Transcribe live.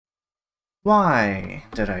Why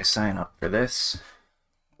did I sign up for this?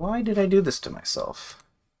 Why did I do this to myself?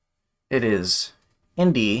 It is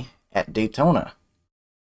Indy at Daytona.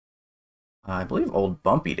 I believe old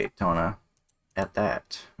bumpy Daytona at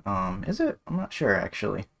that. Is it? I'm not sure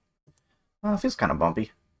actually. It feels kind of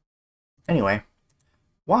bumpy. Anyway,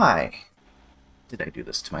 why did I do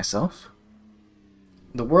this to myself?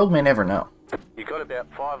 The world may never know. You got about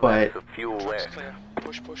 5 But laps of fuel left.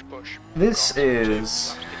 Push, push, push. this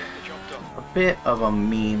is a bit of a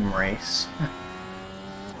meme race.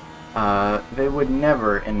 They would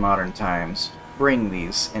never in modern times bring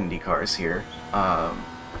these Indy cars here.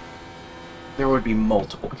 There would be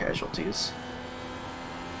multiple casualties.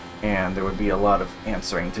 And there would be a lot of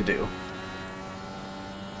answering to do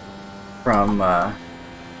from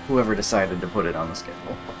whoever decided to put it on the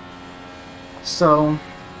schedule. So,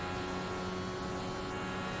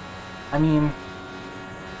 I mean,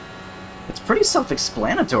 it's pretty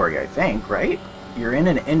self-explanatory, I think, right? You're in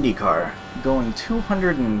an Indy car going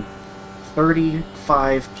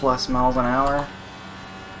 235 plus miles an hour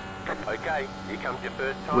Okay, here comes your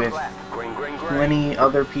first time with lap. Green, green, green. plenty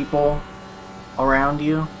other people around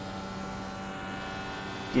you,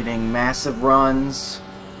 getting massive runs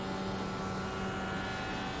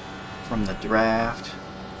from the draft.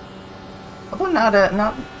 Although not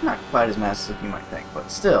quite as massive as you might think, but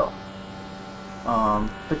still,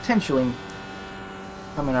 potentially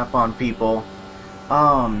coming up on people.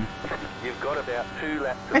 You've got about 2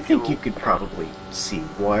 laps of I think fuel. you could probably see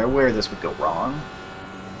where this would go wrong.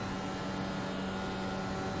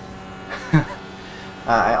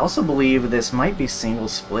 I also believe this might be single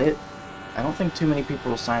split. I don't think too many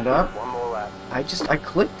people signed up. 1 more lap. I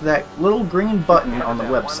clicked that little green button on the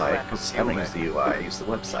website, because I don't use the UI, I use the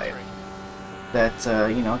website. That,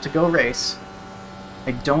 you know, to go race.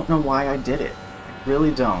 I don't know why I did it. I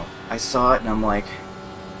really don't. I saw it and I'm like,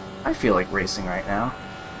 I feel like racing right now.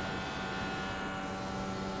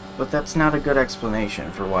 But that's not a good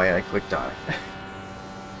explanation for why I clicked on it.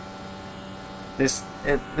 There's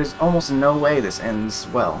almost no way this ends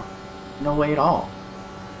well. No way at all.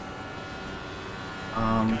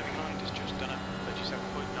 I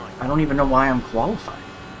don't even know why I'm qualified.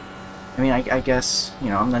 I mean, I guess, you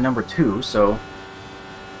know, I'm the number 2, so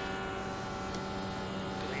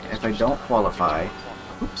if I don't qualify,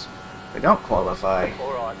 oops, if I don't qualify,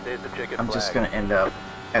 Alright, there's the checkered I'm just flag. gonna end up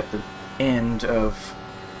at the end of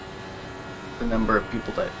the number of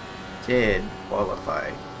people that did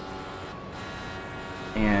qualify.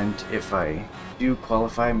 And if I do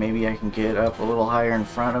qualify, maybe I can get up a little higher in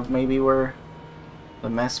front of maybe where the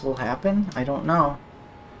mess will happen? I don't know.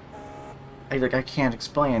 I can't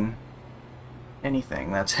explain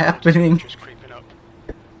anything that's happening. Just creeping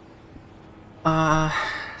up.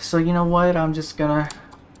 So you know what? I'm just gonna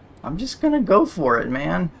go for it,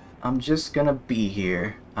 man. I'm just gonna be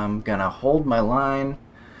here. I'm gonna hold my line.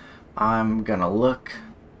 I'm gonna look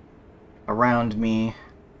around me,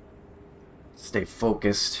 stay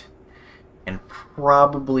focused, and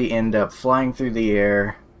probably end up flying through the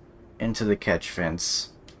air into the catch fence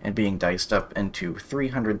and being diced up into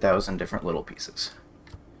 300,000 different little pieces.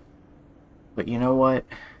 But you know what?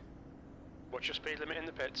 What's your speed limit in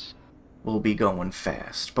the pits? We'll be going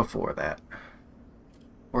fast before that.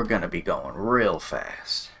 We're gonna be going real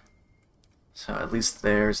fast. So at least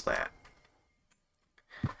there's that.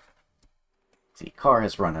 The car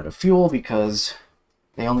has run out of fuel because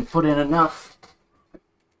they only put in enough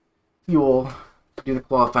fuel to do the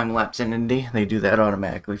qualifying laps in Indy. They do that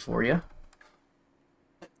automatically for you.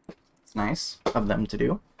 It's nice of them to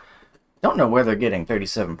do. Don't know where they're getting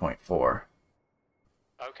 37.4.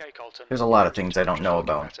 Okay, Colton. There's a lot of things I don't know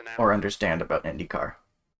about or understand about IndyCar.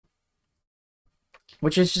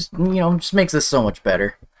 Which is just, you know, just makes this so much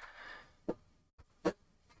better.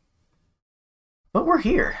 But we're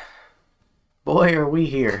here. Boy, are we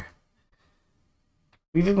here.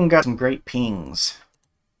 We've even got some great pings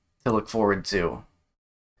to look forward to.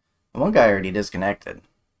 One guy already disconnected.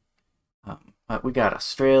 But we got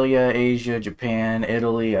Australia, Asia, Japan,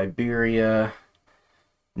 Italy, Iberia,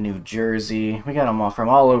 New Jersey. We got them all from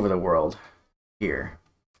all over the world here.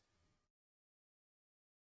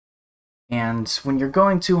 And when you're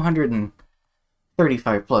going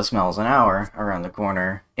 235 plus miles an hour around the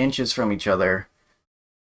corner, inches from each other,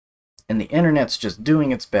 and the internet's just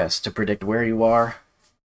doing its best to predict where you are,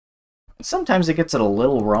 and sometimes it gets it a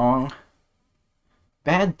little wrong,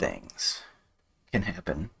 bad things can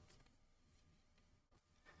happen.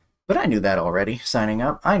 But I knew that already, signing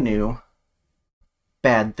up. I knew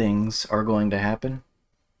bad things are going to happen.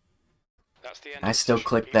 That's the end I of still session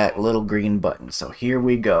clicked that P4. little green button, so here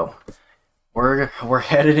we go. We're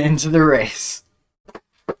headed into the race.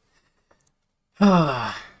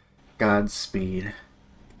 Ah, Godspeed.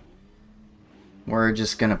 We're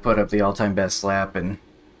just gonna put up the all-time best lap and,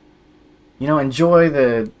 you know, enjoy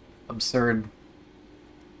the absurd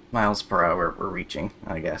miles per hour we're reaching,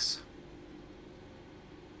 I guess.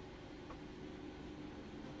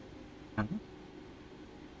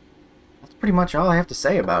 That's pretty much all I have to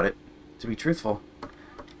say about it, to be truthful.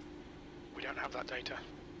 We don't have that data.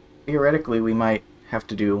 Theoretically, we might have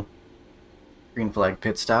to do green flag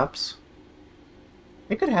pit stops.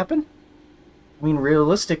 It could happen. I mean,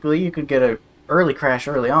 realistically, you could get a early crash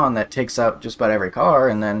early on that takes out just about every car,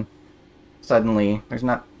 and then suddenly there's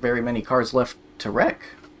not very many cars left to wreck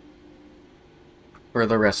for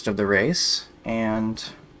the rest of the race, and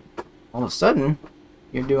all of a sudden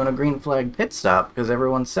you're doing a green flag pit stop because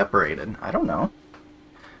everyone's separated. I don't know.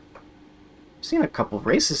 I've seen a couple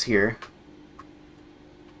races here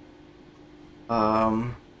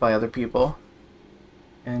by other people,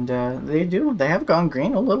 and they have gone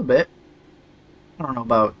green a little bit. I don't know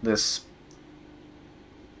about this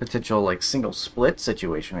potential like single split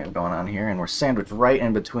situation we have going on here, and we're sandwiched right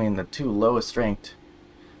in between the two lowest ranked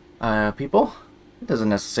people. It doesn't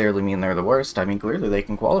necessarily mean they're the worst. I mean, clearly they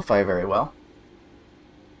can qualify very well,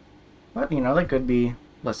 but you know, they could be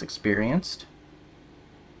less experienced.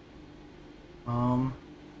 Who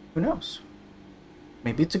knows?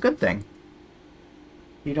 Maybe it's a good thing.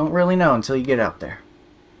 You don't really know until you get out there.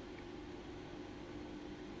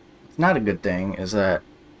 What's not a good thing is that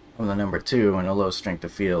I'm the number 2 in a low strength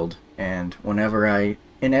of field, and whenever I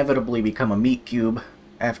inevitably become a meat cube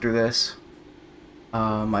after this,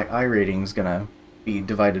 my I rating's gonna be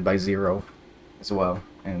divided by 0 as well,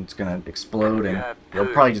 and it's gonna explode, and they'll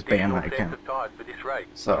probably just ban my account.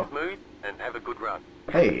 So,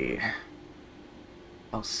 hey,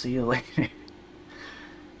 I'll see you later.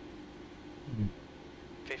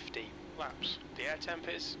 50 laps. The air temp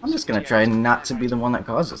is... I'm just gonna try not to be the one that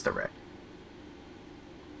causes the wreck.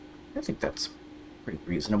 I think that's pretty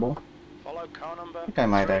reasonable. Follow car number. I think I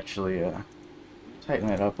might actually tighten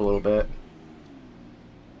it up a little bit.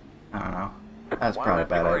 I don't know. That's probably a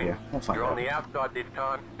bad idea. We'll find out. You're on the outside this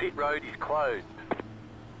time. Pit road is closed.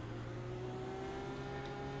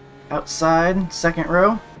 Outside, second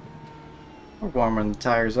row. We're warming the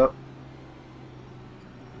tires up.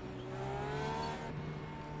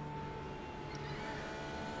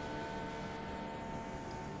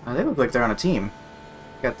 They look like they're on a team.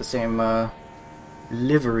 Got the same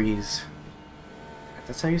liveries.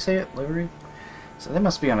 That's how you say it? Livery? So they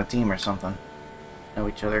must be on a team or something. Know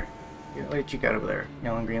each other. Yeah, what you got over there?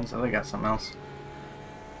 Yellow and green, so they got something else.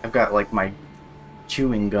 I've got like my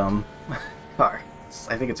chewing gum car.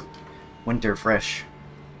 I think it's winter fresh.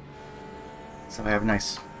 So I have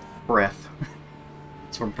nice breath.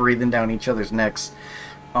 So we're breathing down each other's necks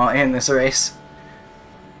in this race.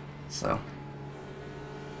 So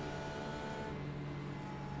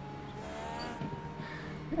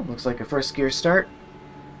yeah, looks like a first gear start.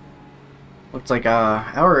 Looks like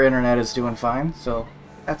our internet is doing fine, so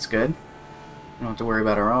that's good. We don't have to worry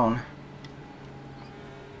about our own.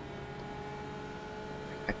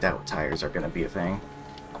 I doubt tires are going to be a thing.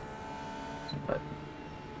 But,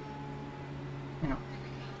 you know.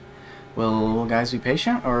 Will guys be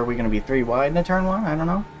patient, or are we going to be 3 wide in the turn 1? I don't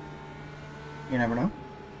know. You never know.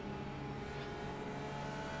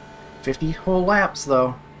 50 whole laps,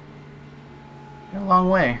 though. A long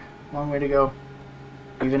way to go.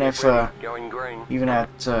 Even if, even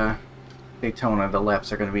at Daytona, the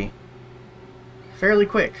laps are going to be fairly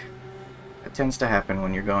quick. It tends to happen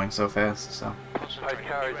when you're going so fast. So,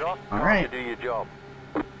 all right.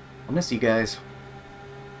 I'll miss you guys.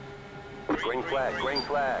 Green flag, green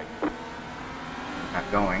flag.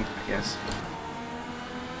 Not going, I guess.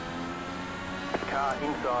 Car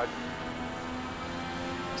inside.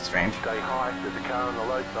 Strange. Stay high, there's a car on the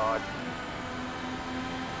low side.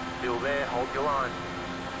 Still there, hold your line.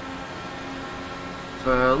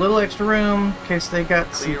 A little extra room in case they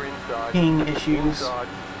got some ping issues. Inside.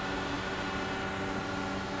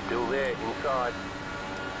 Still there, inside.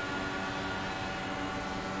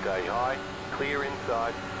 Stay high, clear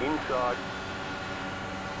inside, inside.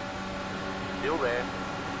 Still there.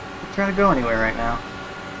 Not trying to go anywhere right now.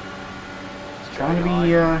 Just trying to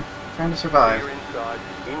be, trying to survive. Clear inside,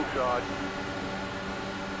 inside.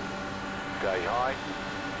 Stay high.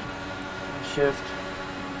 Shift.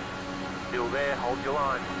 Still there, hold your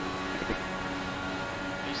line.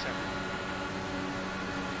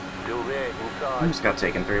 Still there, inside. I just got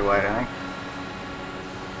taken 3 wide, I think.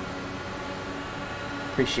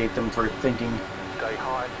 Appreciate them for thinking, Stay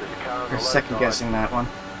high, there's a car on the or low second side. guessing that one.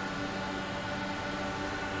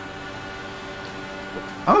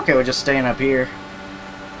 I'm okay with just staying up here.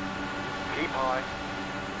 Keep high.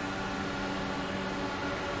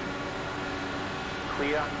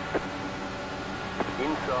 Clear.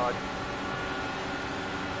 Inside.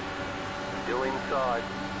 Still inside.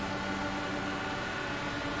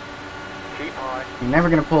 Keep high. You're never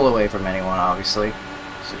gonna pull away from anyone, obviously.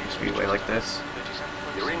 Super speedway like this.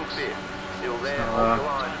 You're in fifth. Still there. So, Hold the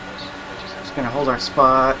line. Just gonna hold our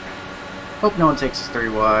spot. Hope no one takes us 3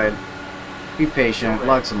 wide. Be patient.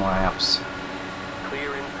 Log some laps.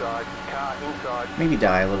 Clear inside. Car inside. Maybe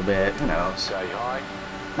die a little bit. Who knows? Stay high.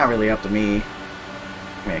 Not really up to me.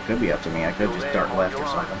 I mean, it could be up to me. I could just dart left or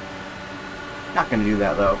something. Not gonna do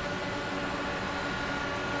that though.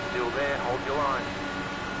 Still there. Hold your line.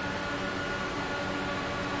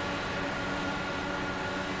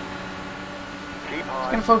 Keep I'm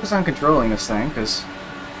high. gonna focus on controlling this thing because,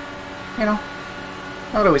 you know,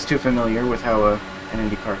 not always too familiar with how an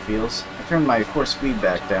Indy car feels. I turned my force speed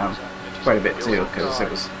back down quite a bit too because it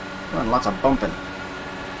was doing lots of bumping,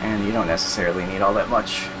 and you don't necessarily need all that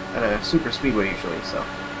much at a super speedway usually. So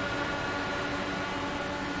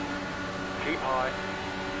Keep high.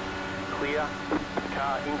 Clear.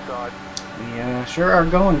 Car inside. we sure are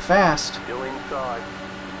going fast. Still inside.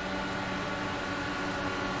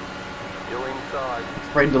 Still inside.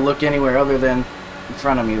 Afraid to look anywhere other than in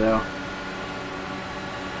front of me though.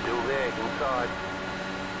 Still there. Inside.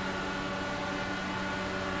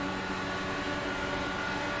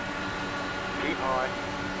 Keep high.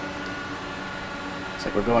 It's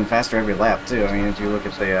like we're going faster every lap too. I mean, if you look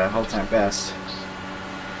at the all-time best,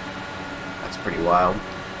 that's pretty wild.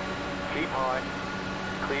 Keep high.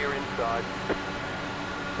 Clear inside.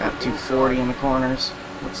 Got 240 in the corners,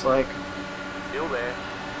 looks like. Still there.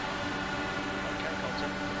 Okay, Colton.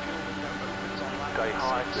 The fuel window opens on lap Stay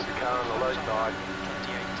high. 6. There's a car on the low side.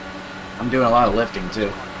 28. I'm doing a lot of lifting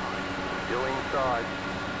too. Still inside.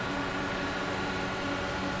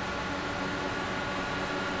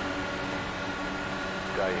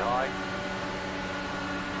 Stay high.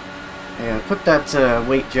 Yeah, put that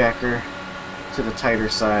weight jacker to the tighter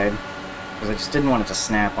side because I just didn't want it to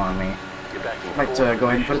snap on me. You're back in I'd like to fourth go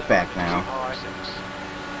ahead and put position. it back Keep now. high.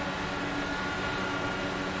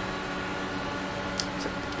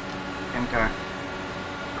 10 car.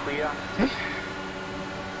 Clear. Okay.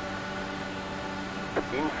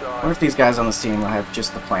 I Inside. wonder if these guys on this team will have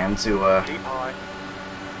just the plan to Keep high.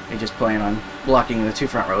 they just plan on blocking the 2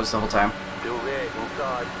 front rows the whole time. Still there.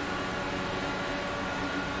 Inside.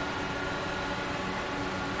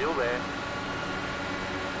 Still there.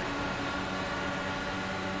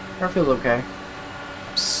 Car feels okay.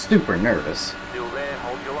 I'm super nervous. Still there.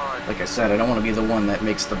 Hold your line. Like I said, I don't want to be the one that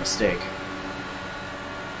makes the mistake.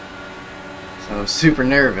 So I'm super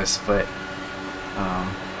nervous, but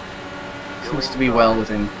seems to be well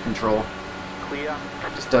within control. Clear.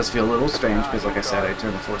 It just does feel a little strange because, like I said, I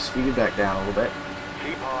turned the force speed back down a little bit,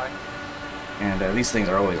 Keep high. and these things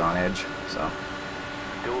are always on edge. So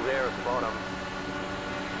Still there at the bottom.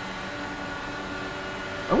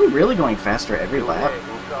 are we really going faster every Still lap? there.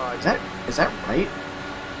 Inside. Is that right?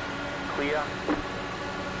 Clear.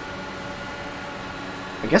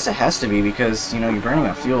 I guess it has to be because, you know, you're burning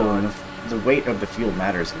up fuel, and the weight of the fuel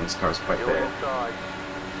matters in these cars quite a Still bit. inside.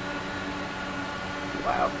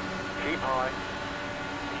 Wow. Keep high.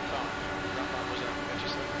 That lap was at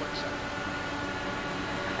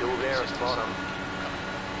 33.7. Still there at the bottom.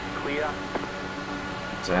 Clear.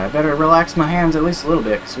 So I better relax my hands at least a little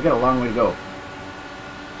bit because we got a long way to go.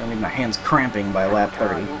 I need my hands cramping by lap Car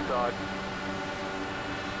 30. inside.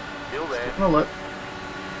 Still there. Taking a look.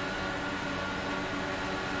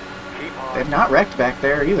 Keep high. They've not wrecked back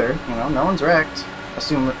there either. You know, no one's wrecked. I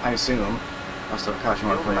assume. Also, caution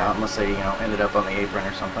won't come out unless they, you know, ended up on the apron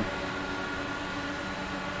or something.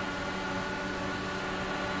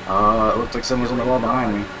 It looked like someone was on the wall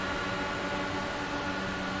behind me.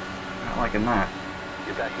 Not liking that.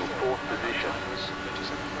 You're back in fourth position. Was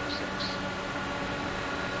 37.6.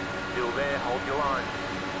 Still there. Hold your line.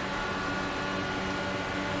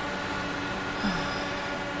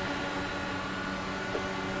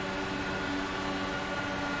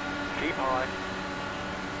 Keep high.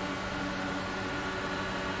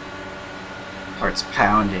 Heart's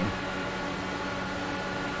pounding.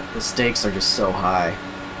 The stakes are just so high.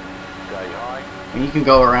 Stay high. I mean, you can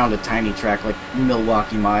go around a tiny track like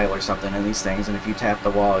Milwaukee Mile or something in these things, and if you tap the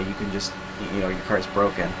wall, you can just, you know, your car's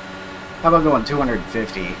broken. How about going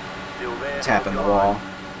 250, Still there. tapping the hold your line. wall?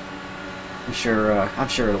 I'm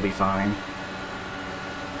sure it'll be fine.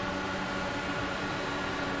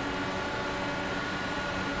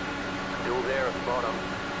 Still there at the bottom.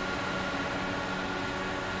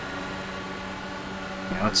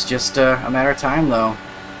 You know, it's just a matter of time, though.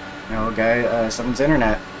 You know, someone's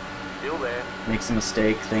internet Still there. makes a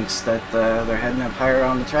mistake, thinks that they're heading up higher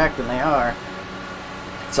on the track than they are.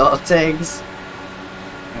 That's all it takes.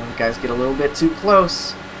 And the guys get a little bit too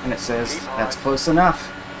close, and it says, that's close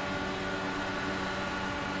enough.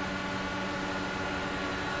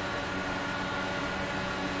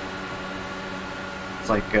 It's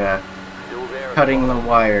like Still there. cutting the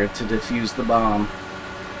wire to defuse the bomb.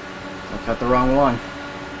 I cut the wrong one.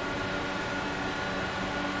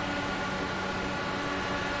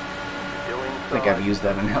 Still I think inside. I've used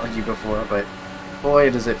that analogy before, but boy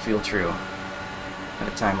does it feel true at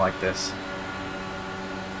a time like this.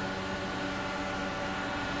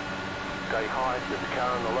 Stay high, there's a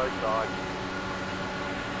car on the low side.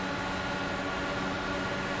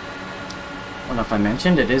 I don't know if I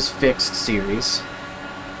mentioned, it is fixed series.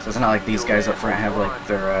 So it's not like these guys up front have like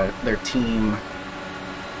their team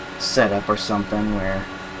set up or something where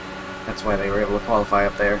that's why they were able to qualify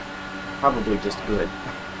up there. Probably just good.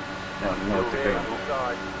 I don't know Still what they're there, doing.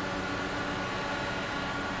 inside.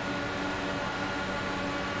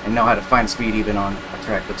 And know how to find speed even on a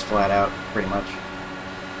track that's flat out, pretty much.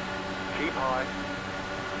 Keep high.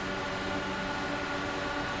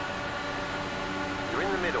 You're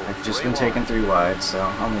in the middle. I've just 3 been taken wide. 3 wide, so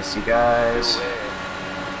I'll miss you Still guys. there.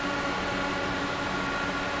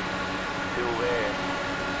 Still there.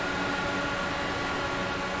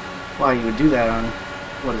 Why you would do that on,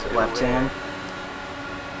 what is it, lap 10?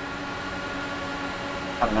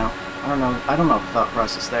 I don't know the thought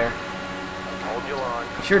process there. Hold your line.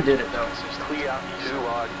 You sure did it though. Clear. 2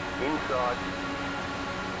 wide. Inside.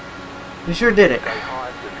 You sure did it. Stay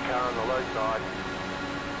high, there's a car on the low side.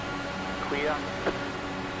 Clear.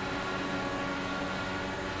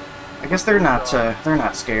 I guess they're not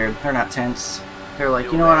scared. They're not tense. They're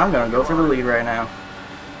like, you know what, I'm gonna go for the lead right now.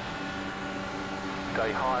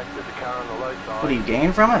 Stay high, there's a car on the low side. What do you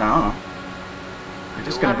gain from it? I don't know. You're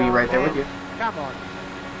just gonna be right there with you. Come on.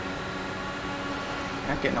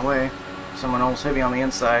 Not getting away. Someone almost hit me on the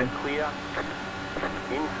inside. Clear.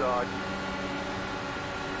 Inside.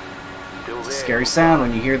 Still It's a there. scary sound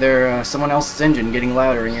when you hear their someone else's engine getting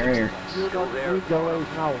louder in your ear. You Still don't there. need the ways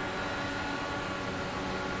now.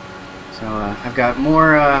 So I've got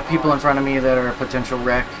more people in front of me that are a potential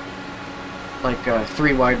wreck, like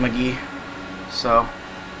 3 wide McGee. So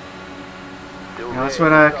Still you know, that's there.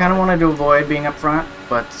 what I kind of wanted to avoid, being up front.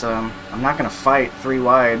 But I'm not gonna fight 3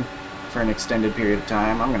 wide for an extended period of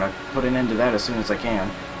time. I'm gonna put an end to that as soon as I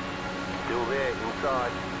can. Still there.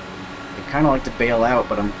 Inside. I kind of like to bail out,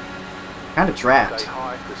 but I'm kind of trapped. Stay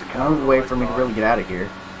high, there's a car No on the way low for me to side. really get out of here.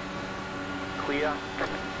 Clear.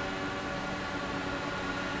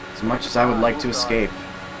 As much as I would like to escape,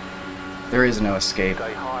 there is no escape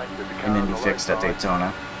Stay high, there's a car in on Indy the low Fixed at side.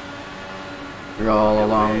 Daytona. You're all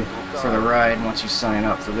along for the ride once you sign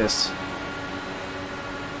up for this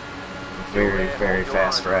very, very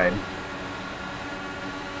fast ride.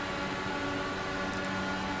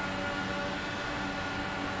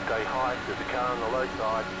 Stay high, there's a car on the low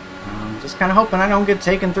side. Just kind of hoping I don't get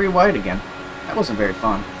taken 3 wide again. That wasn't very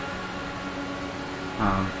fun.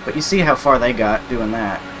 But you see how far they got doing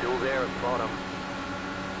that. Still there at bottom.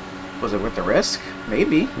 Was it worth the risk?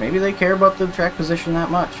 Maybe. Maybe they care about the track position that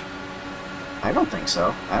much. I don't think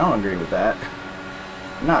so. I don't agree with that.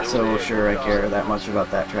 I'm not so sure I care that much about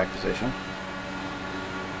that track position.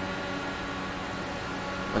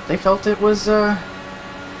 But they felt it was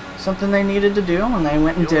something they needed to do, and they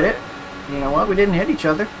went and did it. You know what? We didn't hit each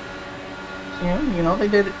other. So, you know, they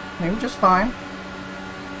did it. They were just fine.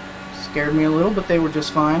 Scared me a little, but they were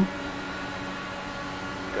just fine.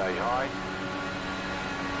 Stay high.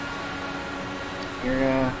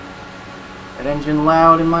 Hear that engine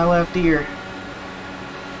loud in my left ear.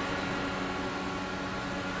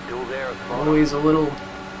 Still there at bottom. Always a little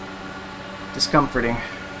discomforting.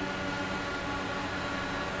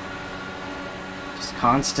 Just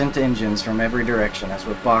constant engines from every direction. That's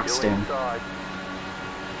what boxed Still in. inside.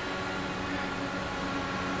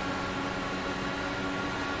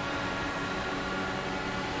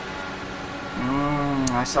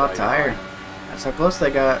 I saw a tire. That's how close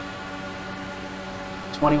they got.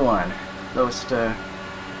 21. Lowest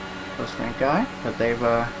rank guy, but they've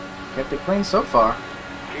kept it clean so far.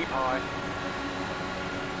 Keep high.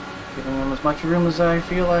 Giving them as much room as I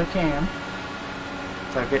feel I can.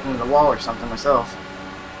 Without getting into the wall or something myself.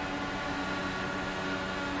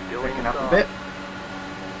 Still Picking inside. up a bit.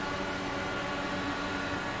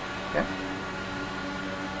 Okay.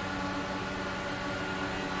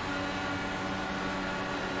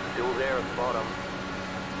 Still there at the bottom.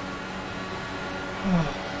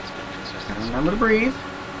 Gotta remember to breathe.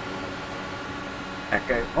 That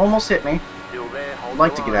guy almost hit me. Still there. Hold I'd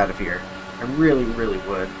like to the get line. out of here. I really, really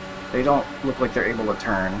would. They don't look like they're able to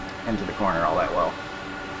turn into the corner all that well.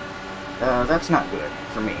 That's not good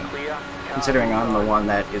for me, Clear. considering I'm the one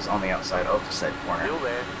that is on the outside of said corner. Still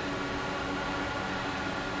there.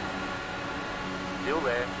 Still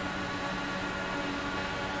there.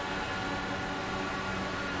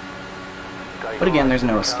 But again, there's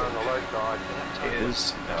no Car escape. on the low side.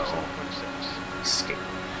 Is no escape.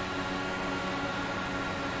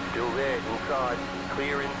 Still there, inside.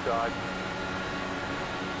 Clear inside.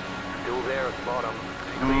 Still there at the bottom.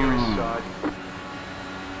 Clear inside.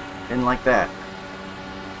 Didn't like that.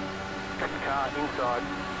 Car inside.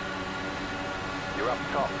 You're up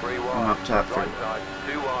top, 3 wide. I'm up top, Right 3 side,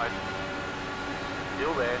 2 wide.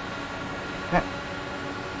 Still there. Heh.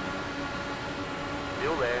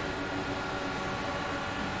 Still there.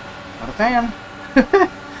 Not a fan.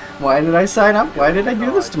 Why did I sign up? Why did I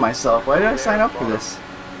do this to myself? Why did I sign up for this?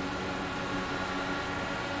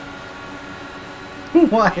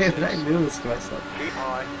 Why did I do this to myself? Keep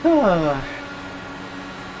high.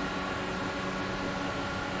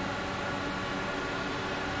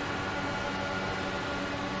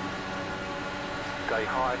 Stay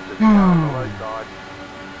high to the car on the low side.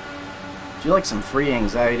 Do you like some free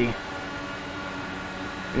anxiety?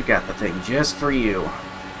 We got the thing just for you.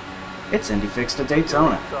 It's Indy Fixed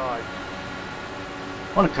Daytona. Inside.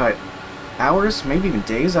 Want to cut hours, maybe even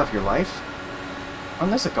days off your life? Run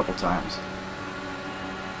this a couple times.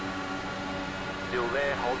 Still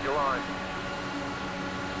there, hold your line.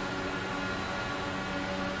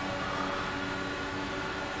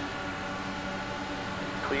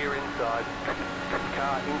 Clear inside.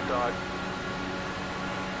 Car inside.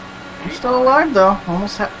 I'm still alive though.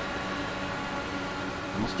 Almost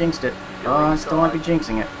jinxed it. I still might be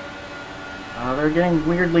jinxing it. They're getting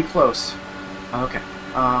weirdly close. Okay.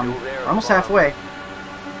 We're almost halfway.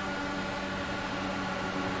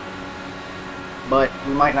 But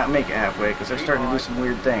we might not make it halfway because they're starting to do some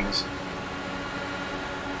weird things.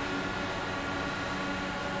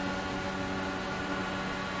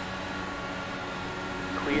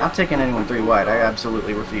 Not taking anyone 3 wide. I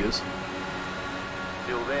absolutely refuse.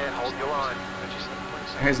 Still there, hold your line.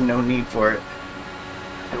 There's no need for it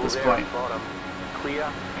at this point. Bottom.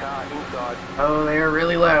 Clear, car inside. Oh, they are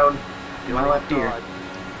really loud in my Still left ear. inside.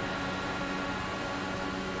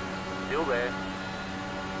 Still there.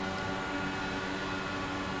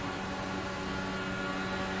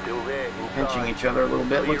 Still there, inside. Pinching each other a little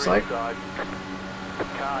bit, Clear looks like. inside.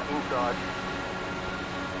 Car inside.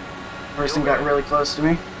 Person got really close to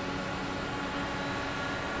me.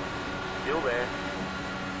 Still there.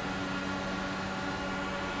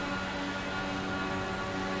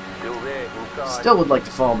 Still there, inside. Still would like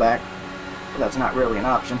to fall back, but that's not really an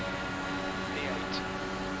option. P8.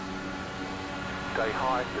 Stay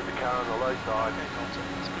high to the car on the low side. Okay, contact.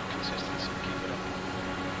 Let's be consistency. Keep it up.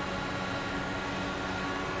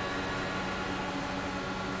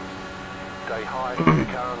 Stay high to the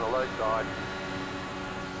car on the low side.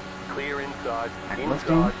 Clear inside. Lifting.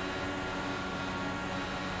 Inside.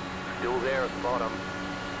 Still there at the bottom.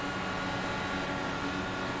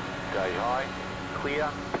 Stay high. Clear.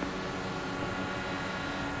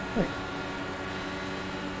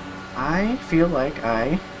 I feel like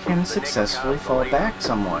I can successfully fall back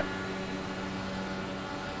somewhat.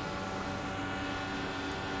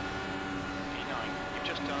 P9. You've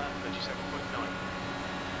just done 37.9.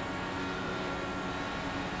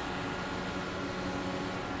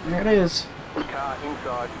 There it is. Car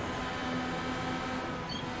inside.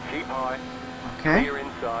 Keep high. Okay. Clear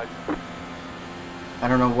inside. I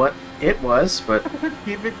don't know what it was, but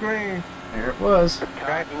Keep it green. there it was. Car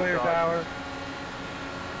Right clear inside. tower.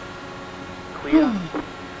 Clear.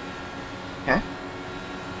 Okay.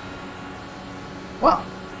 Well,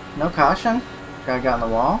 no caution. Guy got in the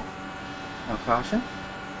wall. No caution.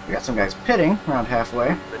 We got some guys pitting around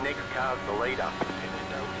halfway. The next car's the leader. Pit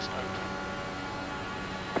window is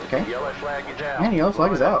open. Okay. Yellow flag is out. Man, yellow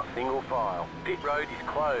flag is out. Single file. Pit road is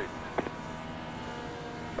closed.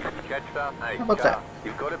 Catch up. Hey, How about car. that?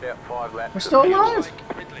 You've got about 5 laps. We're to still pit. alive.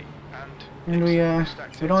 Like Ridley and And we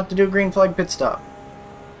stacked don't have to do a green flag pit stop.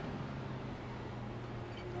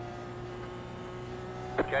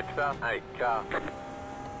 Catch up. Hey, car.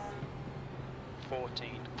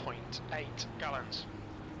 14.8 gallons.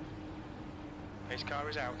 Pace car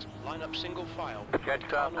is out. Line up single file. Catch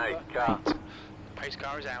Car up. Hey, number car. 8. Pace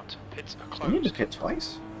car is out. Pits are We need to closed. pit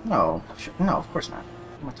twice? No. No, of course not.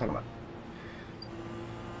 What am I talking about?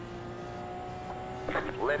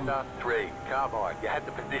 Lender 3. Carbide. You had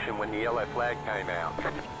the position when the yellow flag came out.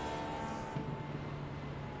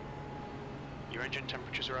 Your engine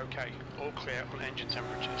temperatures are okay. All clear on engine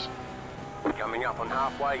temperatures. Coming up on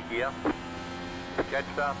halfway here. Catch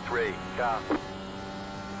start 3, car.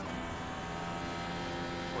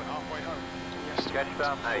 We're halfway home. Yes, Catch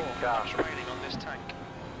start 8, car. remaining on this tank.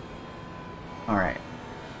 Alright.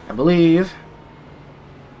 I believe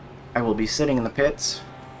I will be sitting in the pits,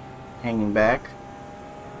 hanging back.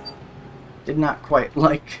 Did not quite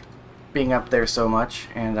like being up there so much,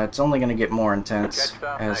 and it's only going to get more intense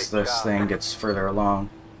as this thing gets further along.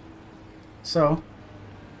 So,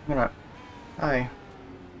 I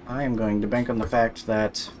am going to bank on the fact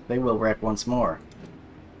that they will wreck once more,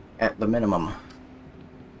 at the minimum.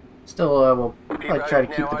 Still, we'll probably try to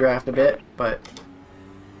keep the draft a bit, but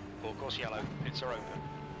Full course yellow. Pits are open.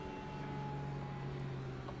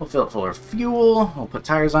 we'll fill it full of fuel. We'll put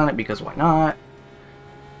tires on it because why not?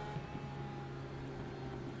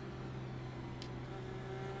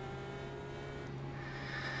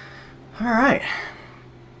 Alright.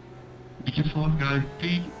 Be careful, guys.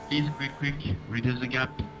 Please, quick. Reduce the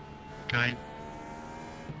gap, guys.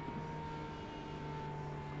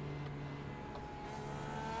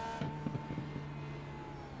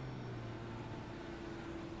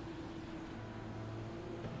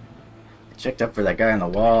 I checked up for that guy on the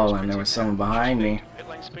wall and there was someone behind me. Pit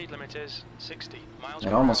lane speed limit is 60 miles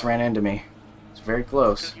That almost ran into me. It's very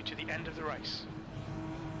close. you to the end of the race.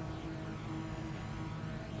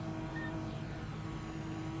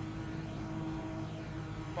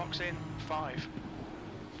 Box in 5,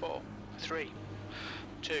 4, 3,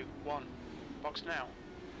 2, 1. Box now.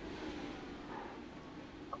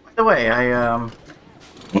 By the way, I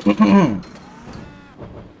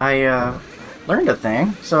learned a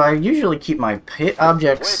thing. So I usually keep my pit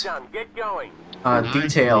objects We're done, get going.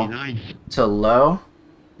 detail Nice. to low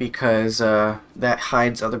because that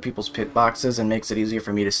hides other people's pit boxes and makes it easier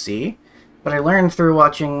for me to see. But I learned through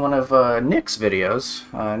watching one of Nick's videos,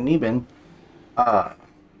 Neben,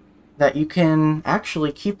 that you can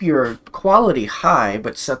actually keep your quality high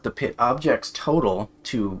but set the pit objects total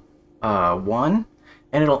to 1,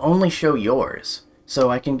 and it'll only show yours. So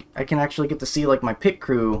I can actually get to see like my pit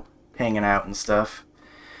crew hanging out and stuff,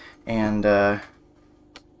 and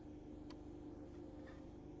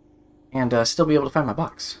still be able to find my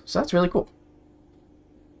box. So that's really cool.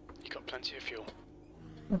 You got plenty of fuel.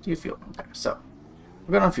 What do you feel? Okay, so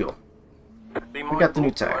we're good on fuel. We got the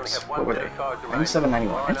new tires. What were they? 97,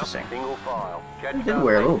 91. Interesting. Single file. Catch I did start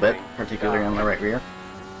wear a little bit, 18, particularly car. on my right rear.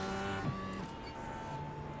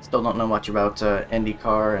 Still don't know much about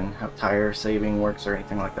IndyCar and how tire saving works or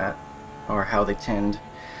anything like that, or how they tend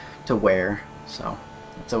to wear. So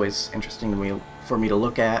it's always interesting to me for me to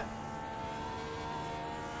look at.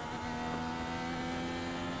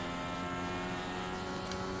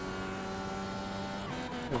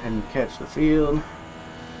 Go ahead and catch the field.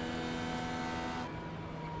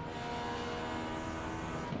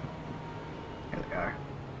 Here they are.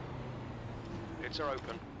 Pits are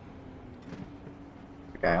open.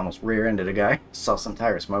 The guy almost rear-ended a guy. Saw some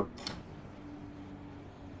tire smoke.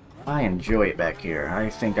 I enjoy it back here. I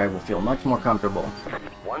think I will feel much more comfortable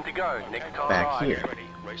 1 to go. Next car back live. here. Ready.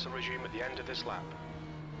 Race will resume at the end of this lap.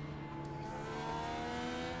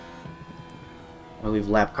 I believe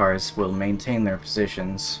lap cars will maintain their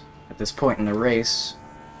positions at this point in the race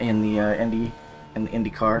in the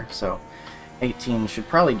IndyCar. So 18 should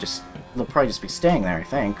probably they'll probably just be staying there, I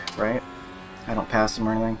think, right? I don't pass them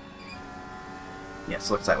or anything.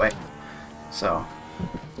 Yes, looks that way. So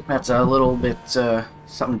that's a little bit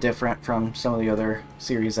something different from some of the other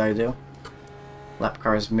series I do. Lap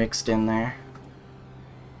cars mixed in there.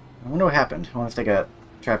 I wonder what happened. I wonder if they got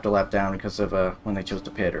trapped a lap down because of when they chose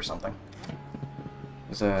to pit or something.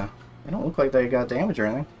 They don't look like they got damaged or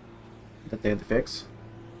anything that they had to fix.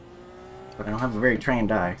 But I don't have a very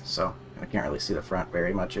trained eye, so I can't really see the front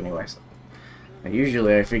very much anyway. So.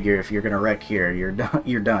 Usually I figure if you're gonna wreck here, you're done.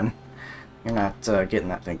 You're done. You're not getting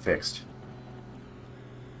that thing fixed.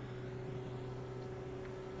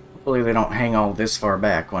 Hopefully they don't hang all this far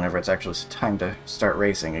back whenever it's actually time to start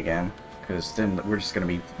racing again, because then we're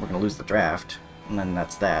gonna lose the draft, and then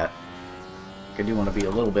that's that. I do want to be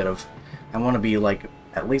a little bit of, I want to be like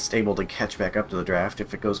at least able to catch back up to the draft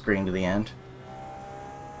if it goes green to the end.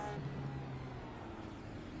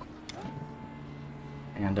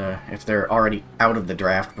 And if they're already out of the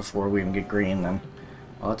draft before we even get green, then,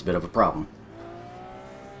 well, that's a bit of a problem.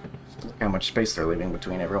 Look how much space they're leaving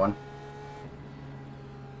between everyone.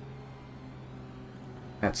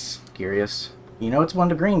 That's curious. You know it's 1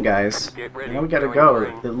 to green, guys. Get ready, You know we gotta going go.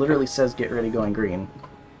 green. It literally says get ready going green.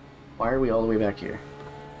 Why are we all the way back here?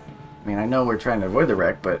 I mean, I know we're trying to avoid the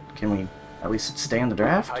wreck, but can we at least stay in the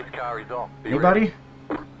draft? Pace car is off. Be Anybody? ready.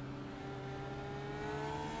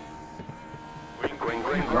 Green,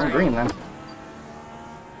 We're on green then.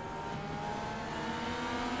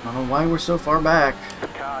 I don't know why we're so far back.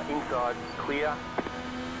 Car inside, clear.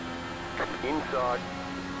 Inside.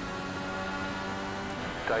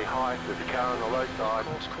 Stay high, there's a car on the low side.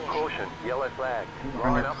 Caution, yellow flag. We're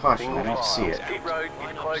under caution, I don't see it. Pit road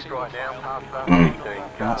is closed right now, past the 15.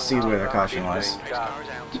 I don't see where the caution was.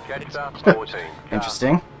 Catch up, 14.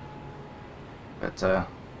 Interesting. But now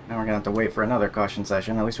we're gonna have to wait for another caution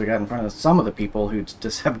session. At least we got in front of some of the people who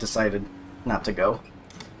just have decided not to go.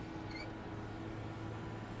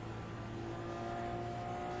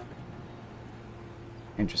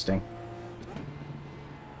 Interesting.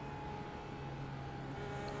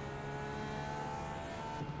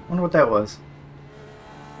 Wonder what that was.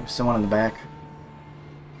 There's someone in the back.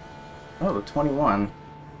 Oh, the 21.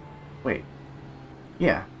 Wait.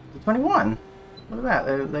 Yeah, the 21. Look at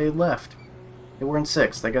that. They left. They were in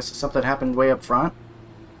 6th. I guess something happened way up front.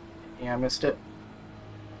 Yeah, I missed it.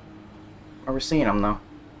 Oh, we're seeing them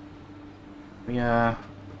though.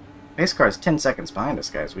 Pace car is 10 seconds behind us,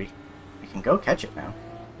 guys. We can go catch it now.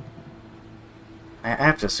 I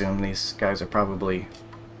have to assume these guys are probably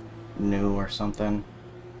new or something.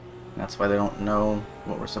 That's why they don't know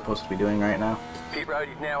what we're supposed to be doing right now. Pit road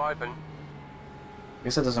is now open. I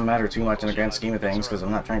guess it doesn't matter too much in the grand scheme of things because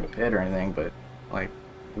I'm not trying to pit or anything, but like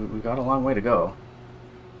we got a long way to go.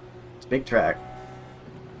 It's a big track.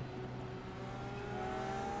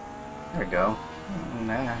 There we go.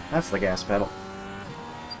 Nah, that's the gas pedal.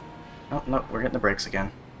 Oh, no, we're hitting the brakes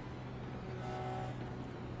again.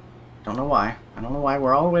 Don't know why. I don't know why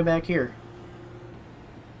we're all the way back here.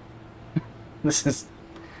 This is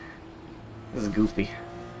goofy.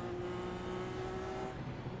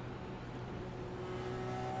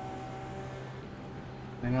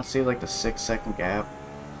 Then I'll see like the 6-second gap.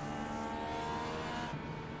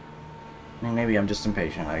 I mean, maybe I'm just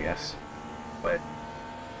impatient, I guess. But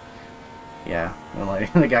yeah, well,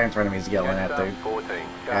 like, the guy in front of me is yelling at the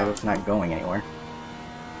guy that's not going anywhere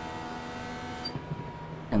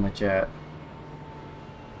in the chat.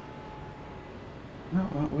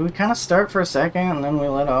 No, we kind of start for a second and then we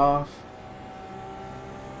let off.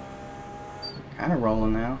 Kind of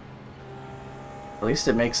rolling now. At least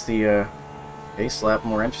it makes the pace lap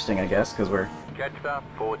more interesting, I guess, because we're Catch up,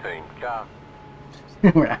 14. Car.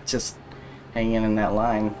 we're not just hanging in that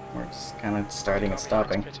line. We're just kind of starting and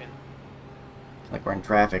stopping, like we're in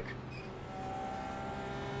traffic.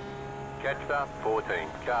 Catch up, 14.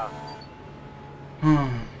 Car.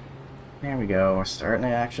 There we go. We're starting to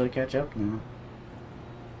actually catch up now.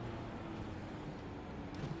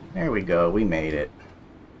 There we go. We made it.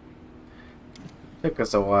 Took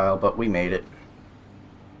us a while, but we made it.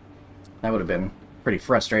 That would have been pretty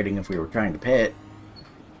frustrating if we were trying to pit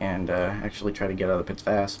and actually try to get out of the pits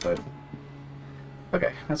fast, but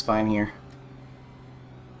okay, that's fine here.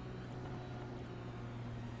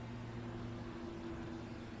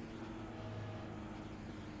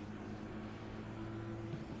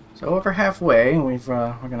 So over halfway, we're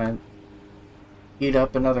gonna eat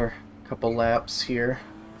up another couple laps here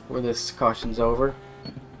before this caution's over.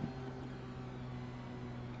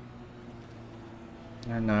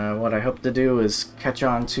 And what I hope to do is catch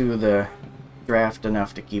on to the draft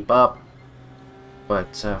enough to keep up,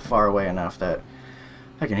 but far away enough that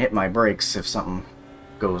I can hit my brakes if something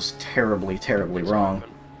goes terribly, terribly wrong.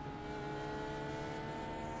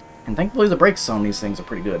 And thankfully the brakes on these things are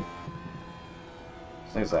pretty good.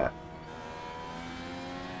 So there's that.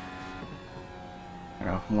 You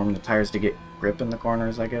know, warm the tires to get grip in the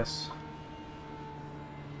corners, I guess.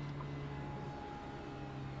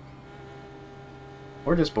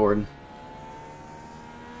 Or just bored.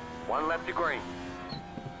 One lap to green.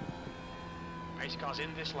 Pace car's in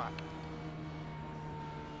this lap.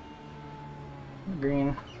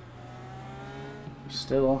 Green.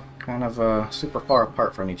 Still kind of super far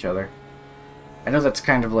apart from each other. I know that's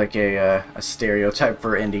kind of like a stereotype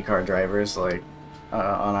for IndyCar drivers, like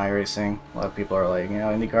on iRacing. A lot of people are like, you know,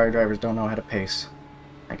 IndyCar drivers don't know how to pace.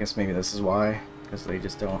 I guess maybe this is why, because they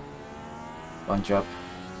just don't bunch up.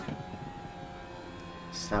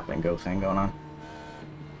 Stop and go thing going on.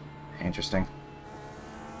 Interesting.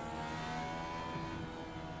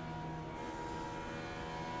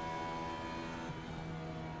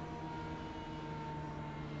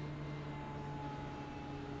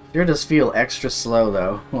 Sure does feel extra slow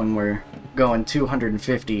though when we're going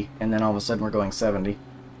 250 and then all of a sudden we're going 70.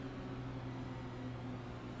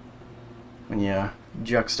 When you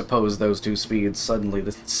juxtapose those two speeds, suddenly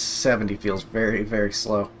the 70 feels very, very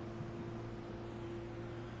slow.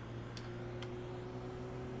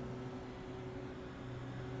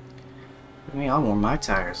 I mean, I'll warm my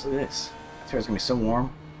tires. Look at this. This tire's gonna be so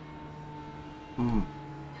warm. I'm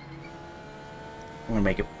gonna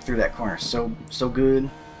make it through that corner so good.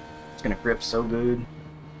 It's gonna grip so good.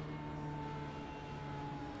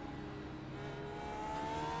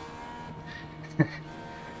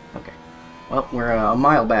 Okay. Well, we're a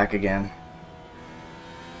mile back again.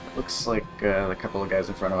 It looks like the couple of guys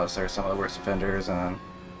in front of us are some of the worst offenders, and then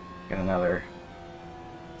get another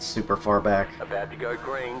super far back. About to go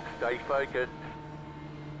green. Stay focused.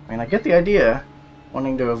 I mean, I get the idea,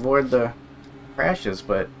 wanting to avoid the crashes,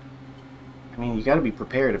 but I mean, you got to be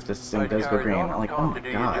prepared if this thing does go green. I'm like, oh my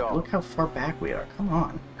god, look how far back we are. Come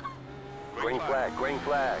on. Green flag. Green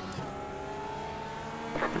flag.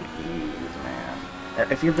 Jeez, man.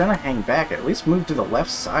 If you're gonna hang back, at least move to the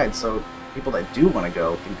left side so people that do want to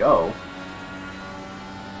go can go.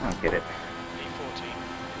 I don't get it.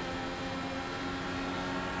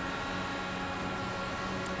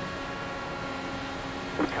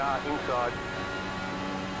 E14. Car inside.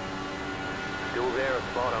 Still there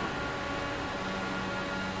at bottom.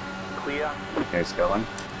 Clear. There's going.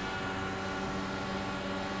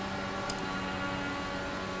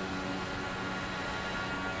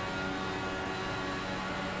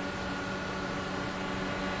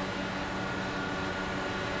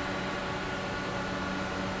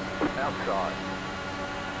 Outside.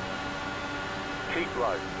 Keep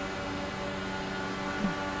low.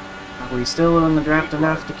 Are we still in the draft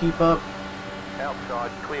enough to keep up? Outside.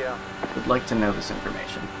 Clear. Would like to know this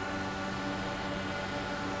information.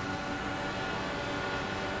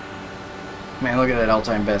 Man, look at that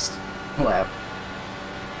all-time best lap.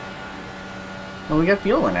 Well, we got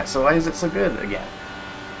fuel in it, so why is it so good again?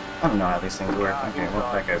 I don't know how these things work. Okay,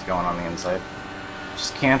 well, that guy's going on the inside.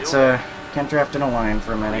 Just can't draft in a line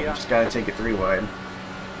for a minute. You just gotta take it 3 wide.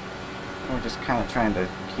 We're just kind of trying to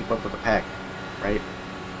keep up with the pack, right?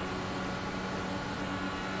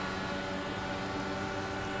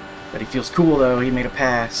 But he feels cool though. He made a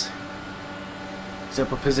pass. He's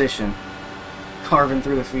up a position, carving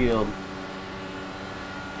through the field.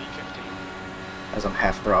 E15. As I'm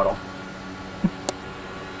half throttle.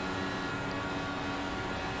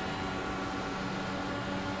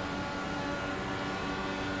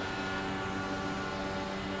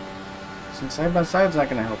 Since side by side's not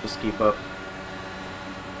gonna help us keep up.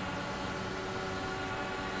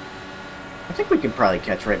 I think we could probably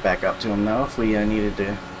catch right back up to him though if we needed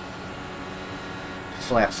to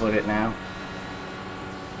flat-foot it now.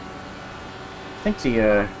 I think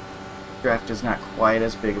the draft is not quite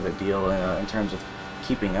as big of a deal in terms of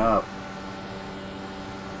keeping up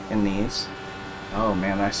in these. Oh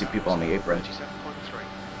man, I see people on the apron. 37.3.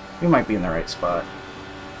 We might be in the right spot.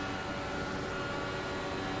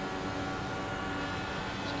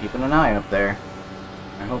 Just keeping an eye up there.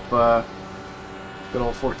 I hope good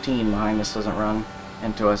old 14 behind us doesn't run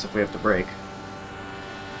into us if we have to brake.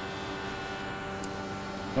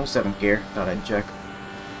 No 7th gear. Thought I'd check.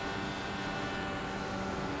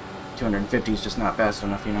 250 is just not fast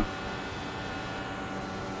enough, you know.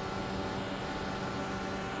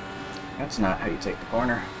 That's not how you take the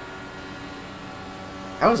corner.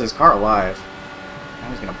 How is this car alive? Now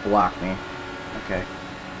he's gonna block me. Okay.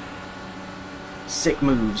 Sick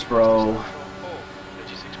moves, bro. 36.5.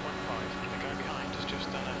 The guy behind has just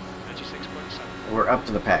done a 36.7. We're up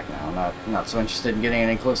to the pack now. Not so interested in getting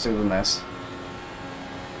any closer than this.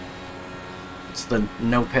 It's the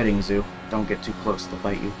no petting zoo. Don't get too close, they'll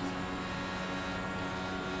bite you.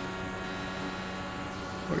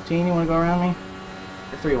 14, you want to go around me?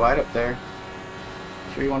 You're 3 wide up there.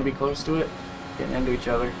 Sure you want to be close to it? Getting into each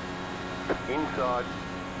other. Inside.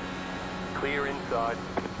 Clear inside.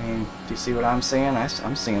 I mean, do you see what I'm seeing?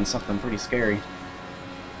 I'm seeing something pretty scary.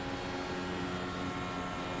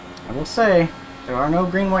 I will say, there are no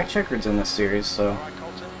green-white checkers in this series, so Alright,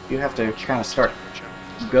 Colton. you have to kind of start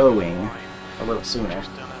going a little sooner.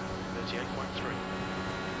 Just done a 38.3.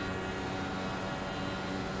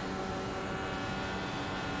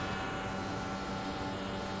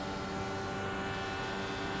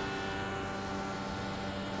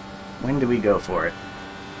 When do we go for it?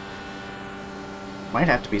 Might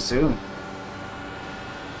have to be soon.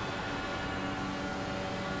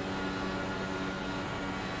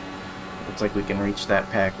 Looks like we can reach that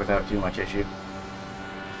pack without too much issue.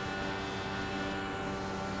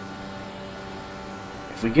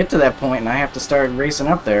 If we get to that point and I have to start racing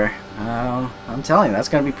up there, I'm telling you, that's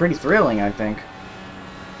going to be pretty thrilling, I think.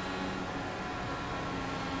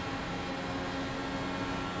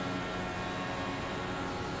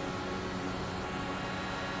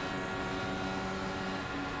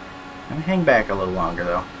 I'm gonna hang back a little longer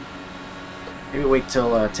though. Maybe wait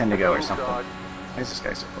till 10 to go or something. Inside. Why is this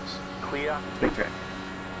guy so close? Clear. Big track.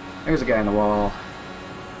 There's a guy in the wall.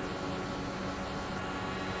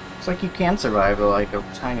 Looks like you can survive like a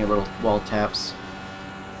tiny little wall taps.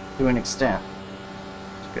 to an extent.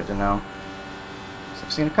 It's good to know. So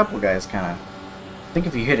I've seen a couple guys kind of... I think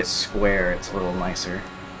if you hit it square, it's a little nicer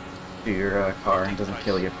to your car and doesn't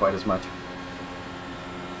kill you quite as much.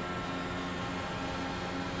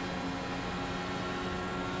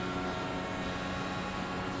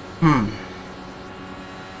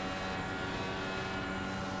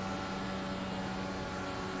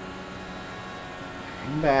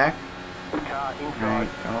 Hang back. Car inside. Right.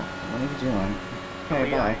 Oh, what are you doing?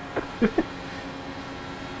 Okay, bye.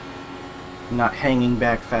 Not hanging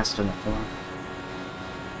back fast enough for him.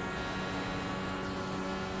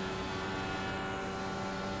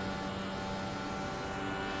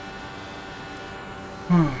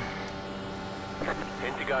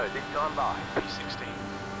 Ten to go, this time by. P16.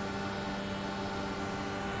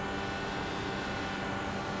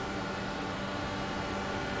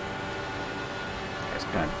 It's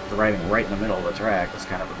kind of driving right in the middle of the track. It's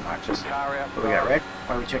kind of obnoxious. Car outside. What we got, Rick?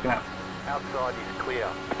 Why are we checking out? Outside is clear.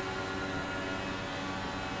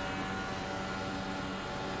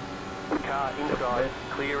 Car inside,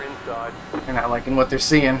 clear inside. They're not liking what they're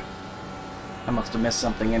seeing. I must have missed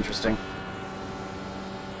something interesting.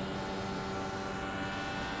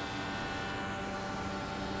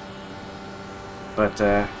 But,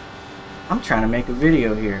 I'm trying to make a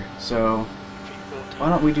video here, so why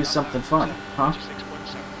don't we do something fun, huh?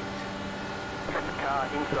 Car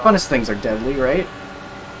The inside. funnest things are deadly, right?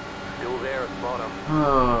 Still there at bottom.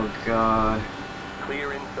 Oh, God.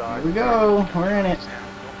 Clear inside. Here we go. We're in it.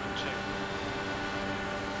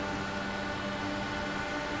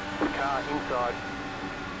 Car inside.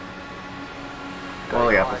 Well,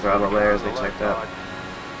 they got the throttle there as they checked up.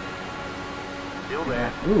 Still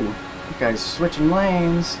there. Ooh, you guys switching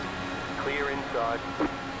lanes. Clear inside.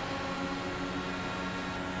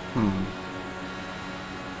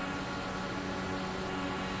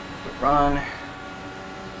 Run. Car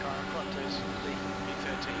in front is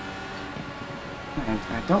P13.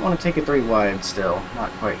 I don't want to take it 3 wide still. Not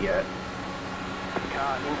quite yet.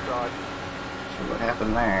 Car inside. Sure what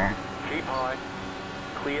happened there. Keep high.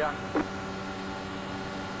 Clear.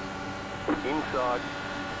 Inside.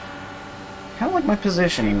 Kind of like my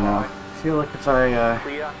positioning though. I feel like if I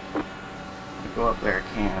Clear. go up there, I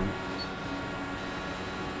can.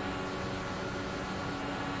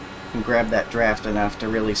 And grab that draft enough to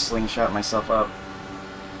really slingshot myself up.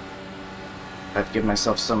 I have to give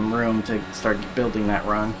myself some room to start building that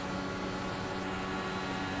run.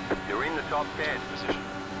 You're in the top 10. Position.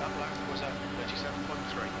 That lap was at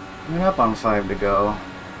 37.3. Coming up on 5 to go.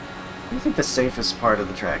 What do you think the safest part of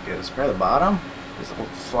the track is? Probably the bottom? Just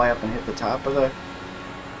fly up and hit the top of the...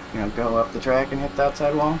 You know, go up the track and hit the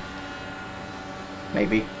outside wall?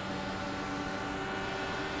 Maybe.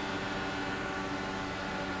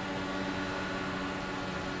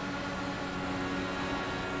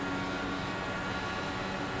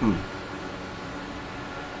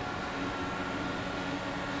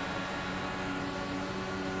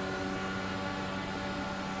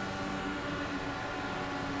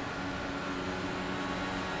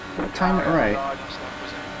 Time it right. Last lap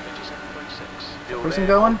was at 37.6. Still Person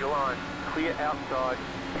there, going? hold your line. Clear outside.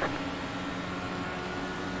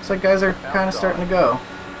 Looks like guys are kind of starting to go.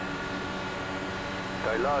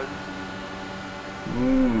 Stay low.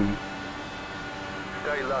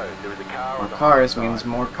 Stay low. There is a car More on the cars high means side.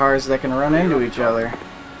 more cars that can run into each other.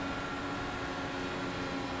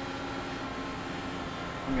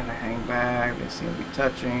 I'm gonna hang back. They seem to be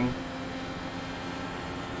touching.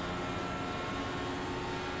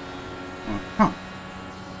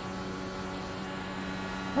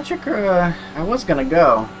 Not sure. I was gonna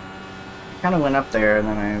go. I kind of went up there, and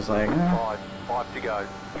then I was like, Five to go.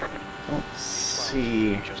 don't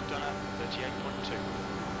see. Just done at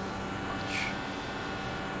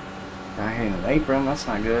 38.2. Guy hitting an apron. That's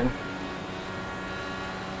not good.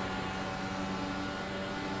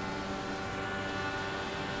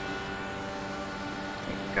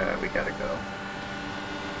 We gotta go.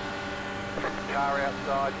 Car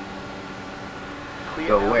outside. Clear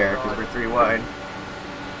Go where? outside. Because we're 3 wide.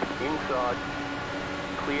 Inside.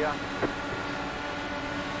 Clear.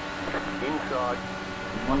 Inside.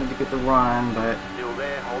 Wanted to get the run, but Still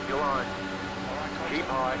there. Hold your line. Alright, Keep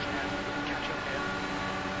high. Catch up here.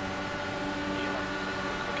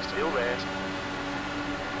 Still there.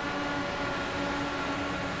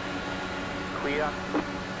 Clear.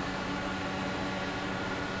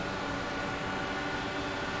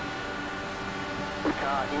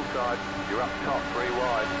 Car inside. You're up top, 3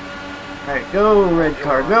 wide. alright, go red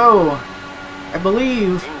car, go! I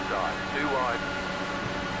believe. Inside, 2 wide.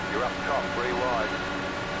 You're up top, 3 wide. I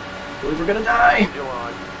believe we're gonna die. Hold your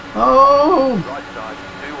line. Oh! Right side,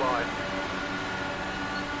 2 wide.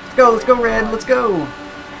 Let's go, Red, let's go!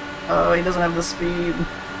 Oh, he doesn't have the speed.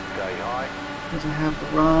 Stay high. He doesn't have the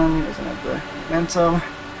run, he doesn't have the momentum.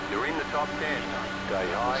 You're in the top 10.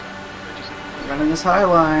 Stay high. He's running this high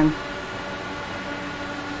line.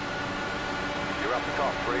 You're up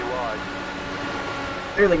top, 3 wide.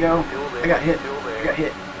 There they go. Still there. I got hit. Still there. I got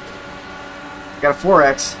hit. Got a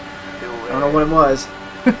 4X. Still there. I don't know what it was. Still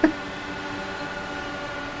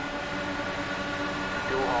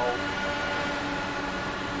hold.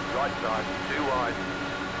 Right side, 2 wide.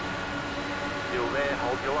 Still there,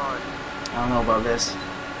 hold your line. I don't know about this.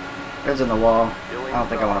 Red's in the wall. Still I don't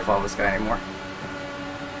think I want to inside. follow this guy anymore.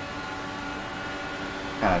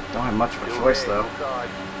 Don't have much of a Still choice there, though. inside.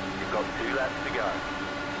 You've got 2 laps to go.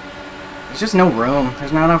 There's just no room.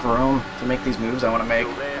 There's not enough room to make these moves I want to make.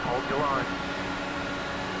 Still there, hold your line.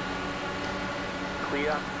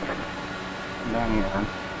 Clear. I'm down here, man.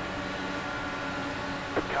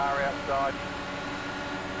 Car outside.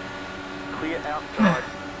 Clear outside.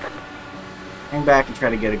 Hang back and try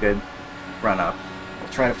to get a good run up. I'll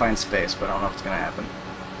try to find space, but I don't know if it's going to happen.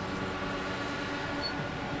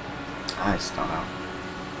 I just don't know.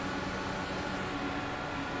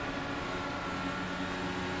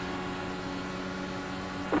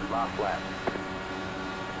 Last lap.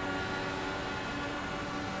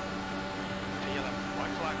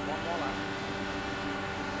 White flag, 1 more lap.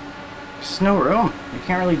 There's just no room. You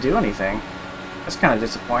can't really do anything. That's kind of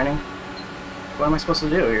disappointing. What am I supposed to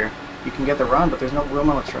do here? You can get the run, but there's no room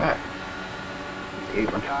on the track. The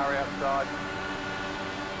apron. Car outside.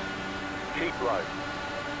 Keep low.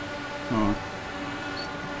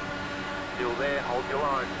 Still there, hold your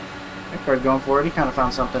line. That car's going for it. He kind of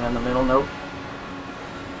found something in the middle. Nope.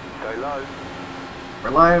 Stay low.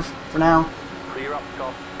 We're live for now. Clear up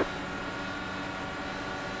top.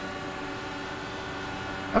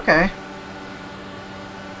 Okay.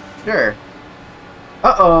 Sure.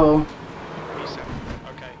 Uh-oh. Reset.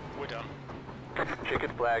 Okay, we're done.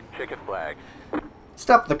 Checkered flag, checkered flag.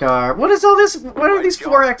 Stop the car. What is all this? What are these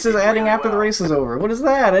 4Xs adding after the race is over? What is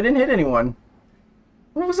that? I didn't hit anyone.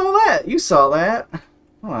 What was all that? You saw that.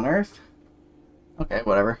 What on earth? Okay,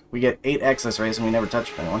 whatever. We get 8X this race and we never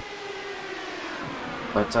touched anyone.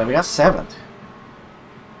 But we got 7th.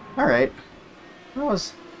 Alright. That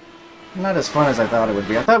was not as fun as I thought it would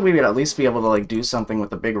be. I thought we would at least be able to like do something with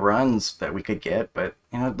the big runs that we could get, but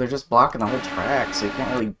you know, they're just blocking the whole track, so you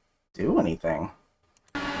can't really do anything.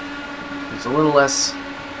 It's a little less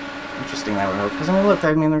interesting, I would hope. Because I mean, look,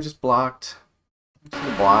 they're just blocked. Just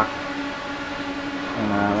a block.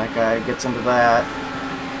 And that guy gets into that.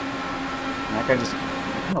 And that guy just... I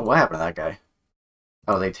don't know what happened to that guy.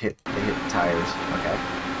 Oh, they hit the tires. Okay.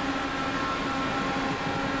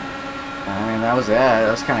 I mean, that was that.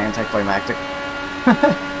 That was kind of anticlimactic.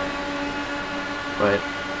 But...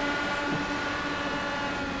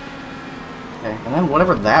 okay, and then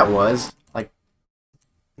whatever that was, like,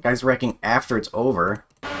 the guy's wrecking after it's over.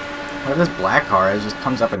 What if this black car just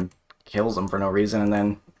comes up and kills him for no reason, and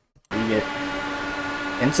then we get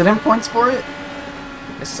incident points for it?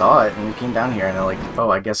 I saw it and came down here and they're like,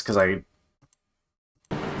 oh, I guess because I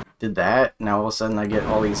did that, now all of a sudden I get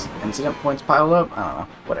all these incident points piled up? I don't know.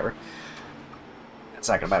 Whatever. It's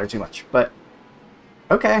not gonna matter too much. But,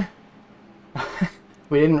 okay.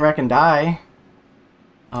 We didn't wreck and die.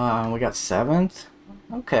 We got 7th.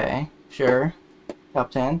 Okay, sure.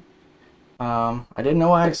 Top 10. I didn't know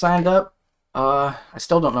why I signed up. I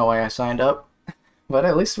still don't know why I signed up. But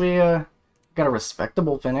at least we got a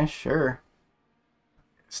respectable finish, sure.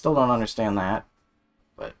 Still don't understand that.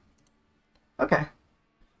 But, okay.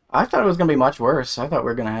 I thought it was going to be much worse. I thought we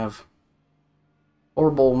were going to have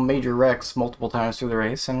horrible major wrecks multiple times through the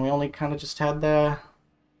race, and we only kind of just had the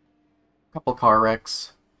couple car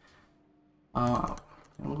wrecks. We'll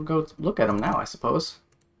go look at them now, I suppose.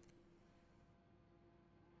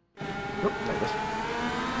 Oop, there it is.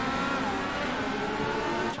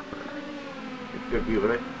 Good view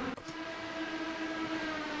of it.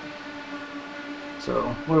 So,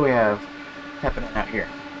 what do we have happening out here?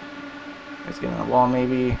 Let's get in the wall,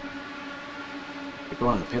 maybe.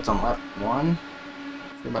 Going in the pits on lap 1.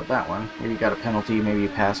 Sure about that one. Maybe you got a penalty. Maybe you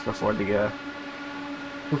passed before the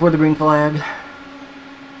green flag.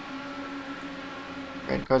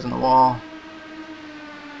 Red car's on the wall.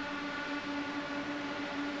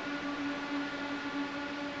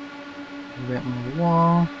 Red on the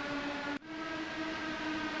wall.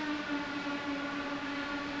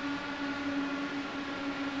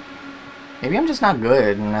 Maybe I'm just not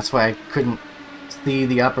good, and that's why I couldn't see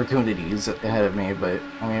the opportunities ahead of me, but,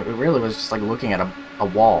 I mean, it really was just like looking at a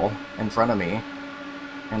wall in front of me,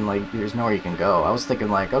 and, like, there's nowhere you can go. I was thinking,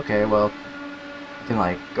 like, okay, well, You can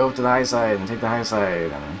like go to the high side and take the high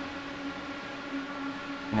side and,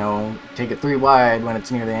 you know, take it 3 wide when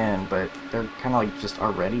it's near the end, but they're kind of like just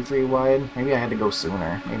already 3 wide. Maybe I had to go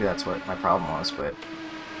sooner. Maybe that's what my problem was, but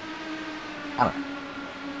I don't know.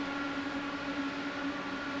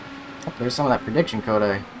 Oh, there's some of that prediction code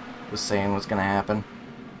I was saying was going to happen.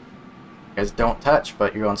 You guys don't touch,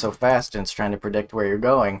 but you're going so fast and it's trying to predict where you're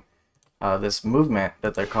going. This movement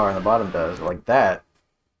that the car on the bottom does, like that,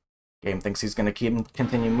 game thinks he's going to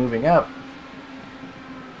continue moving up.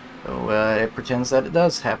 So it pretends that it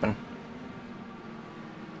does happen.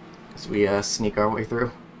 As we sneak our way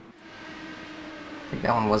through. I think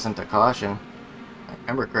that one wasn't a caution, if I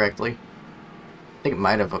remember correctly. I think it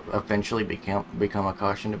might have eventually become a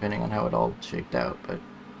caution depending on how it all shaped out, but...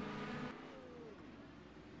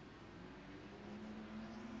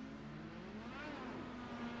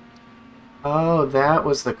 Oh, that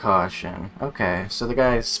was the caution. Okay, so the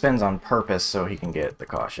guy spins on purpose so he can get the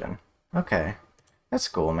caution. Okay. That's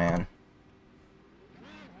cool, man.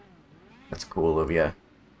 That's cool of ya.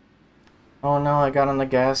 Oh no, I got on the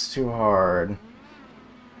gas too hard.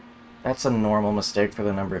 That's a normal mistake for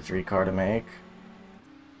the number 3 car to make.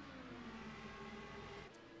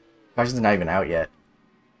 Caution's not even out yet.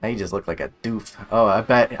 Now he just looked like a doof. Oh, I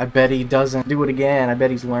bet he doesn't do it again. I bet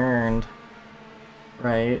he's learned.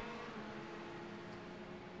 Right?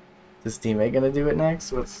 Is his teammate gonna do it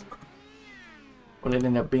next? What did it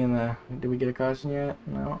end up being the... Did we get a caution yet?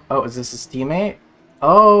 No. Oh, is this his teammate?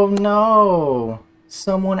 Oh, no!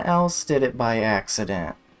 Someone else did it by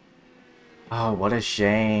accident. Oh, what a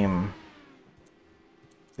shame.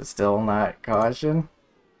 Is it still not caution?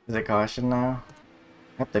 Is it caution now?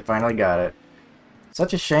 Yep, they finally got it.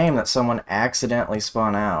 Such a shame that someone accidentally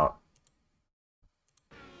spun out.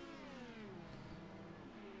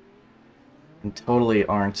 And totally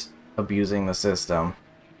aren't abusing the system.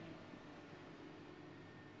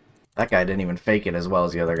 That guy didn't even fake it as well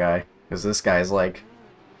as the other guy. Because this guy's like...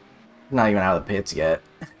 not even out of the pits yet.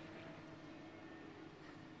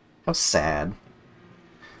 How sad.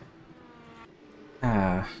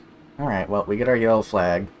 Alright, well, we get our yellow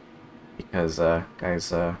flag. Because,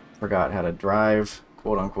 guys, forgot how to drive,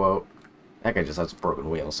 quote-unquote. That guy just has a broken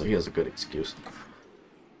wheel, so he has a good excuse.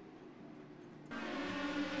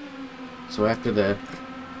 So after the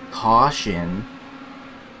caution,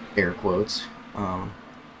 air quotes,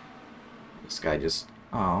 this guy just,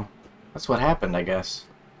 oh, that's what happened, I guess.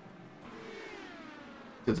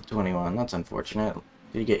 To the 21, that's unfortunate.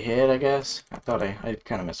 Did he get hit, I guess? I thought I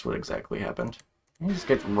kind of missed what exactly happened. He just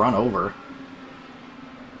gets run over.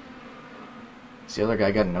 The other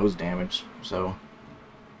guy got nose damage, so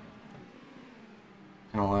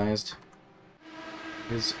penalized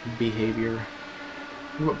his behavior.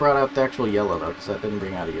 What brought out the actual yellow, though, because that didn't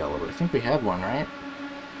bring out a yellow, but I think we had one, right?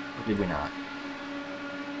 Or did we not?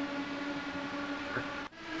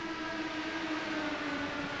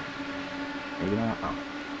 Maybe not. Oh.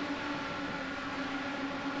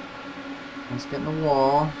 Let's get in the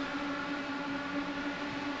wall.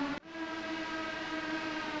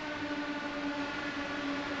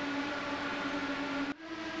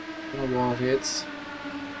 The wall hits.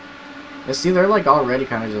 Yeah, see, they're like already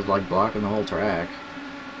kind of just like blocking the whole track.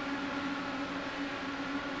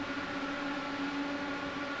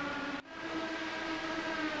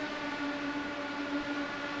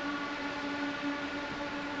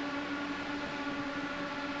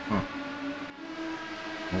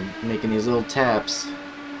 Making these little taps.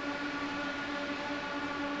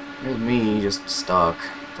 There's me just stuck.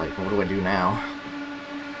 Like, what do I do now?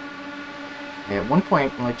 Yeah, at one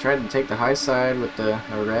point, I tried to take the high side with the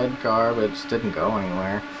red car, but it just didn't go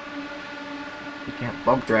anywhere. You can't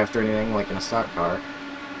bump draft or anything like in a stock car.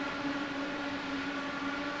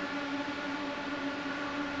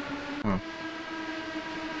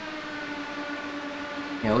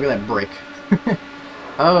 Yeah, look at that brick.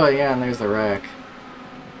 Oh, yeah, and there's the wreck.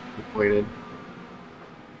 Waited.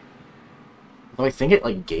 Though I think it,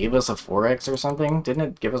 like, gave us a 4X or something. Didn't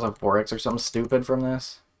it give us a 4X or something stupid from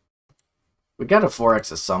this? We got a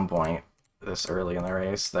 4X at some point this early in the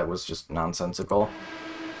race that was just nonsensical.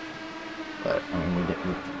 But, I mean, we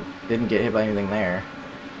didn't get hit by anything there.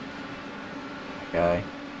 That guy.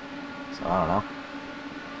 So, I don't know.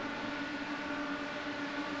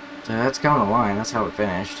 So that's kind of the line. That's how it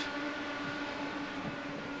finished.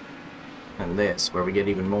 And this, where we get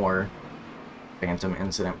even more phantom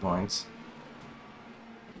incident points.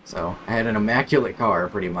 So, I had an immaculate car,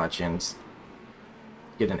 pretty much, and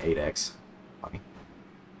get an 8X. Funny.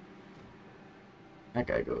 That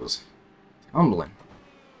guy goes tumbling.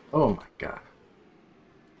 Oh my god.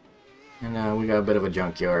 And we got a bit of a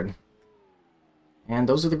junkyard. And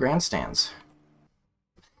those are the grandstands.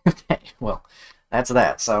 Okay, well, that's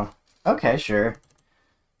that. So, okay, sure.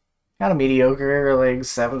 Kind of mediocre, like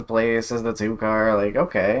 7th place as the 2 car. Like,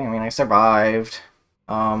 okay, I mean, I survived.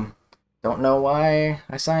 Don't know why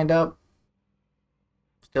I signed up.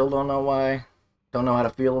 Still don't know why. Don't know how to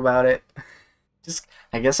feel about it. Just,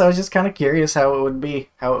 I guess I was just kind of curious how it would be,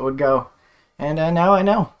 how it would go. And now I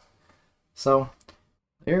know. So,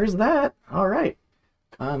 there's that. Alright.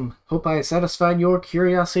 Hope I satisfied your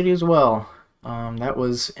curiosity as well. That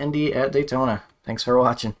was Indy at Daytona. Thanks for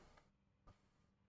watching.